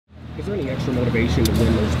is there any extra motivation to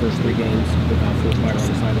win those first 3 games without Fort Spider on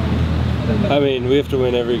the sideline? I mean, we have to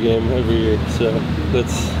win every game every year, so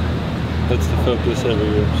that's the focus every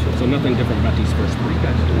year. So nothing different about these first 3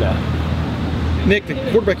 guys? No. Nick, the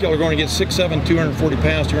quarterback y'all are going against 6'7", 240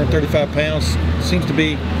 pounds, 235 pounds. Seems to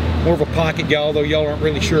be more of a pocket guy, although y'all aren't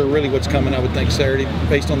really sure what's coming, I would think, Saturday,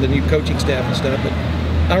 based on the new coaching staff and stuff. But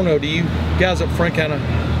I don't know, do you guys up front kind of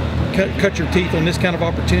cut your teeth on this kind of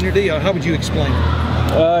opportunity? How would you explain it?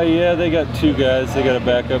 Yeah, they got 2 guys. They got a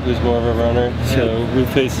backup who's more of a runner. So we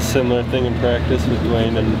faced a similar thing in practice with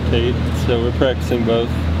Dwayne and Tate. So we're practicing both,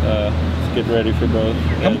 getting ready for both.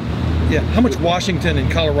 How much Washington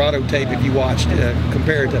and Colorado tape have you watched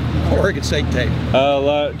compared to Oregon State tape? A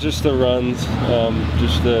lot, just the runs.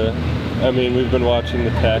 I mean, we've been watching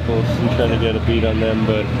the tackles and trying to get a beat on them,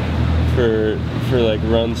 but for like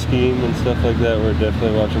run scheme and stuff like that, we're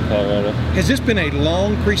definitely watching Colorado. Has this been a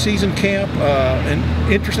long preseason camp? And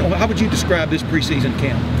interesting. How would you describe this preseason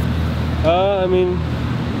camp? I mean,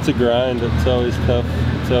 it's a grind. It's always tough.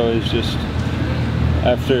 It's always just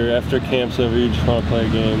after camp's over, you just want to play a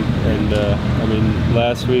game. And I mean,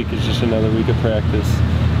 last week is just another week of practice,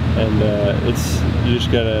 and you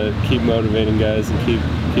just gotta keep motivating guys and keep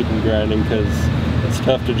them grinding, because it's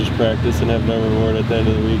tough to just practice and have no reward at the end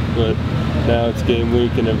of the week. But now it's game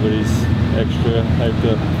week and everybody's extra hyped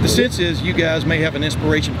up. The sense is you guys may have an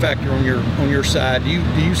inspiration factor on your side. Do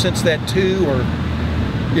you sense that too, or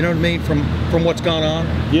you know what I mean, from what's gone on?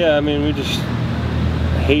 Yeah, I mean, we just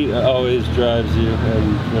hate always drives you,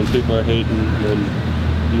 and when people are hating, then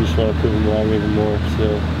you just want to prove them wrong even more.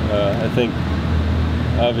 So I think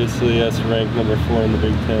obviously us ranked number 4 in the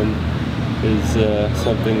Big Ten is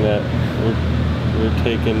something that we're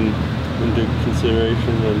taking into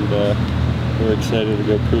consideration, and we're excited to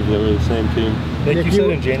go prove that we're the same team. Nick, you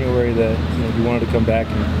said in January that you wanted to come back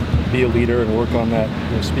and be a leader and work on that,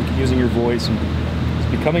 using your voice. And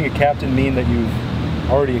does becoming a captain mean that you've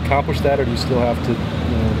already accomplished that, or do you still have to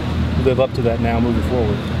live up to that now moving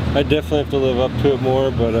forward? I definitely have to live up to it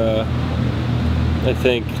more, but I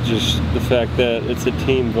think just the fact that it's a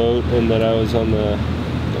team vote and that I was on the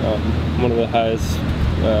one of the highest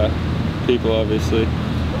people, obviously,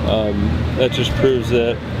 that just proves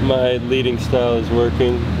that my leading style is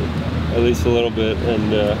working, at least a little bit,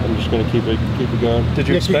 and I'm just going to keep it going. Did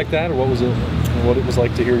you expect that, or what was it? What it was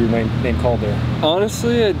like to hear your name called there?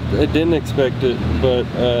 Honestly, I didn't expect it, but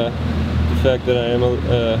the fact that I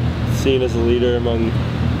am seen as a leader among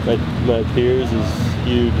my peers is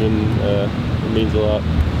huge, and it means a lot.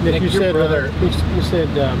 Nick, you said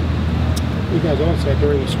you guys all said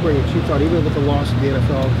during the spring that you thought even with the loss of the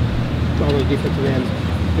NFL, all the defensive ends,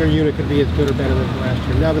 your unit could be as good or better than last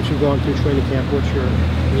year. Now that you've gone through training camp, what's your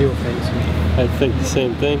view of things? I think the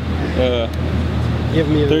same thing.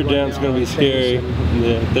 Third down's going to be scary.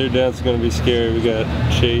 Yeah, third down's going to be scary. We got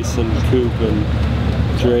Chase and Coop and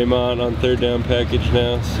Draymond on third down package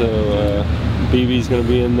now, so BB's going to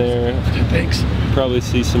be in there. Thanks. Probably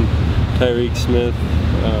see some Tyreek Smith,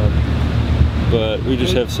 but we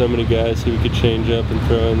just have so many guys who we could change up and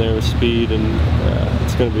throw in there with speed, and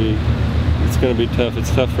it's going to be tough.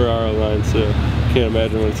 It's tough for our line, so I can't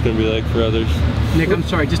imagine what it's going to be like for others. Nick, I'm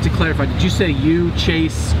sorry, just to clarify, did you say you,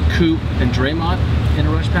 Chase, Coop, and Draymond in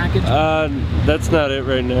a rush package? That's not it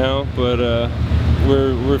right now, but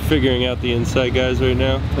we're figuring out the inside guys right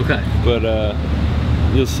now. Okay. But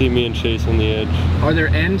you'll see me and Chase on the edge. Are there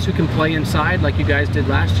ends who can play inside like you guys did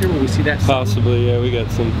last year? Will we see that soon? Possibly, yeah, we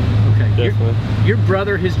got some. Okay. Definitely. Your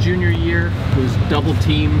brother, his junior year, was double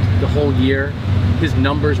teamed the whole year. His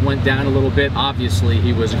numbers went down a little bit. Obviously,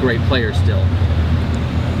 he was a great player still.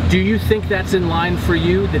 Do you think that's in line for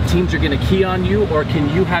you, that teams are going to key on you, or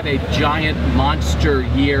can you have a giant monster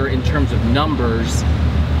year in terms of numbers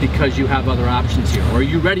because you have other options here? Or are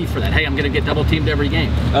you ready for that? Hey, I'm going to get double teamed every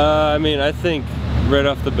game. I mean, I think right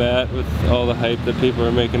off the bat, with all the hype that people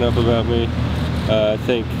are making up about me, I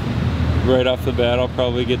think right off the bat I'll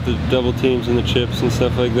probably get the double teams and the chips and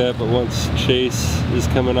stuff like that, but once Chase is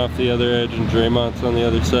coming off the other edge and Draymond's on the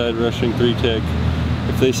other side rushing 3-tech,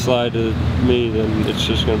 if they slide to me, then it's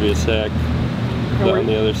just going to be a sack on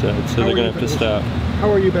the other side, so they're going to have to stop.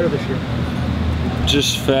 How are you better this year?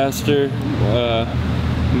 Just faster,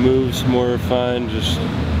 moves more refined,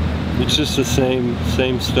 it's just the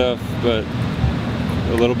same stuff, but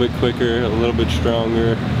a little bit quicker, a little bit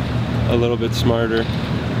stronger, a little bit smarter.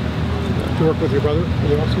 Did you work with your brother in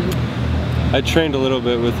the offseason? I trained a little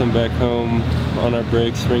bit with him back home on our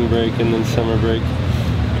break, spring break, and then summer break.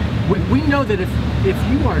 We know that if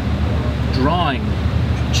you are drawing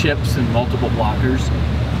chips and multiple blockers,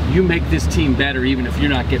 you make this team better even if you're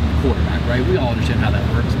not getting the quarterback, right? We all understand how that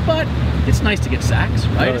works, but it's nice to get sacks,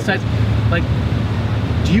 right? It's nice, like,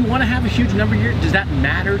 do you want to have a huge number here? Does that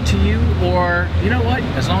matter to you? Or, you know what,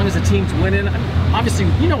 as long as the team's winning, obviously,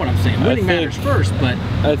 you know what I'm saying, winning matters first, but...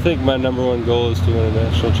 I think my #1 goal is to win a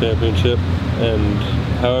national championship, and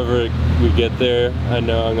however we get there, I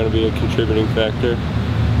know I'm going to be a contributing factor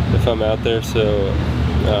if I'm out there, so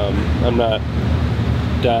I'm not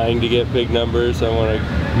dying to get big numbers. I want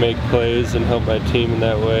to make plays and help my team in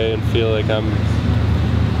that way and feel like I'm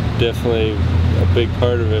definitely a big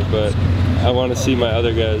part of it, but I want to see my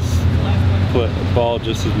other guys play ball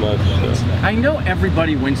just as much. So. I know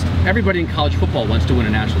everybody in college football wants to win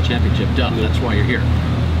a national championship, duh, that's why you're here.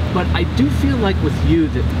 But I do feel like with you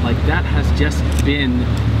that has just been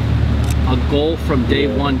a goal from day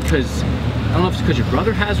one, because I don't know if it's because your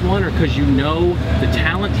brother has one or because you know the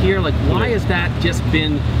talent here. Like, why has that just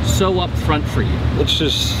been so up front for you? It's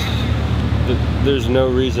just, there's no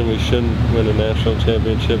reason we shouldn't win a national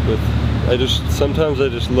championship with, sometimes I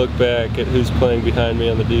just look back at who's playing behind me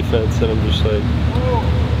on the defense and I'm just like,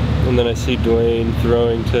 and then I see Dwayne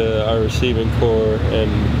throwing to our receiving core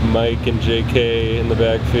and Mike and JK in the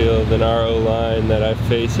backfield and our O-line that I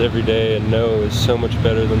face every day and know is so much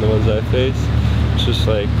better than the ones I face. It's just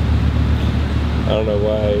like, I don't know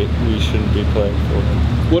why we shouldn't be playing for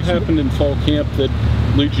them. What happened in fall camp that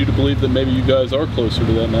leads you to believe that maybe you guys are closer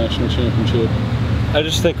to that national championship? I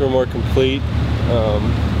just think we're more complete.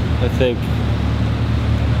 I think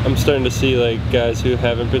I'm starting to see like guys who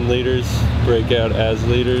haven't been leaders break out as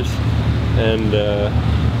leaders, and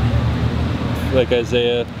like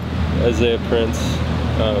Isaiah Prince,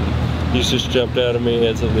 he's just jumped out of me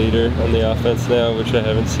as a leader on the offense now, which I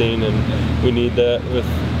haven't seen, and we need that with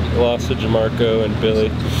the loss of Jamarco and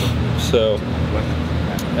Billy. So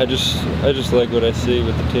I just like what I see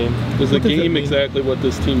with the team. Is the game exactly what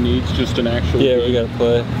this team needs? Just an actual game? We got to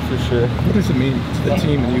play for sure. What does it mean to the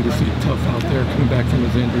team and you to see Tough out there coming back from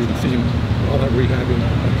his injury, to see him all that rehabbing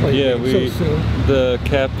and playing so soon? The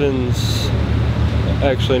captains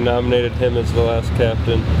actually nominated him as the last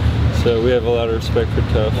captain, so we have a lot of respect for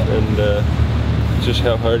Tough and just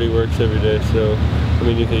how hard he works every day. So I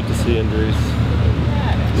mean, you hate to see injuries.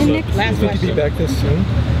 And Nick, last week, to be back this soon?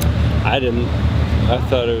 I didn't. I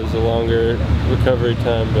thought it was a longer recovery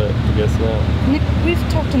time, but I guess not. Nick, we've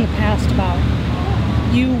talked in the past about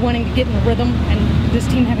you wanting to get in a rhythm and this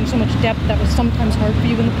team having so much depth that was sometimes hard for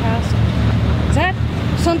you in the past. Is that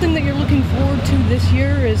something that you're looking forward to this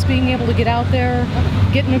year, is being able to get out there,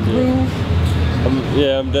 get in a groove?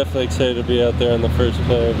 I'm definitely excited to be out there on the first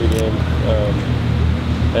play every game,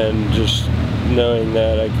 and just knowing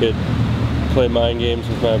that I could play mind games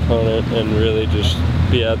with my opponent and really just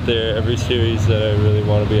be out there every series that I really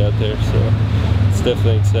want to be out there. So it's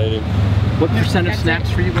definitely exciting. What percent of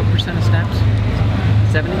snaps for you? What percent of snaps?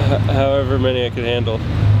 70? However many I could handle.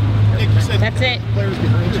 That's it. Players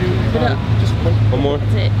behind you. Just one more.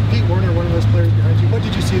 That's it. Pete Warner, one of those players behind you. What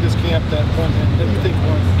did you see this camp that won him? That you think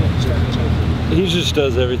won? He just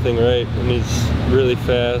does everything right, and he's really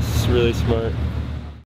fast, really smart.